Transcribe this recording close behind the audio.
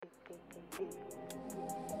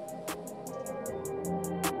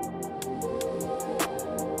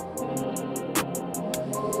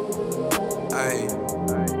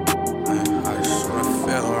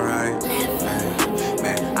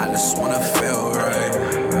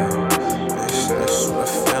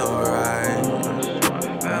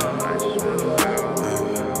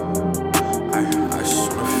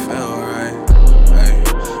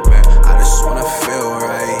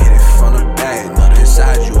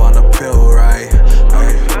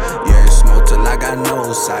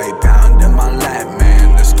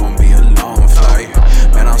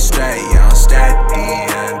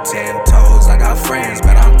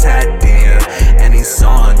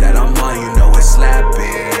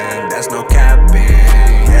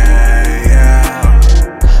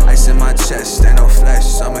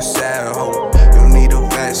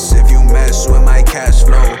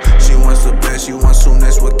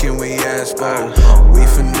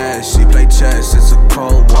chest, it's a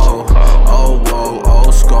cold whoa. Oh whoa,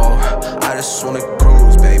 old skull. I just wanna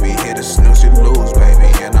cruise, baby. Hit a snooze, you lose, baby.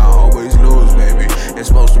 And I always lose, baby. It's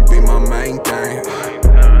supposed to be my main thing.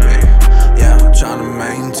 Yeah, I'm tryna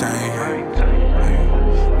maintain.